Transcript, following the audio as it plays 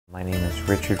My name is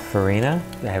Richard Farina.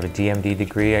 I have a DMD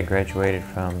degree. I graduated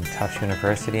from Tufts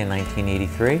University in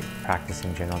 1983,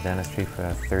 practicing general dentistry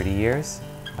for 30 years.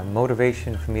 A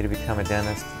motivation for me to become a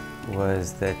dentist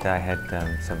was that I had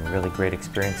some really great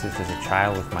experiences as a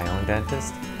child with my own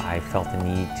dentist. I felt the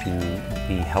need to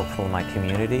be helpful in my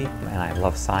community, and I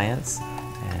love science,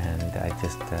 and I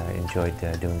just enjoyed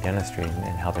doing dentistry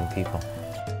and helping people.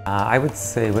 I would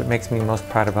say what makes me most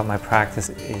proud about my practice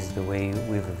is the way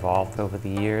we've evolved over the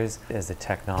years. As the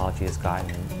technology has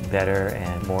gotten better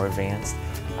and more advanced,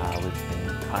 we've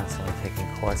been constantly taking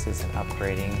courses and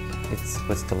upgrading. It's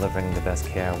what's delivering the best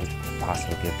care we can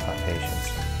possibly give to our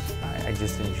patients. I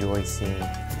just enjoy seeing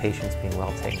patients being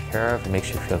well taken care of. It makes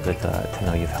you feel good to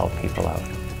know you've helped people out.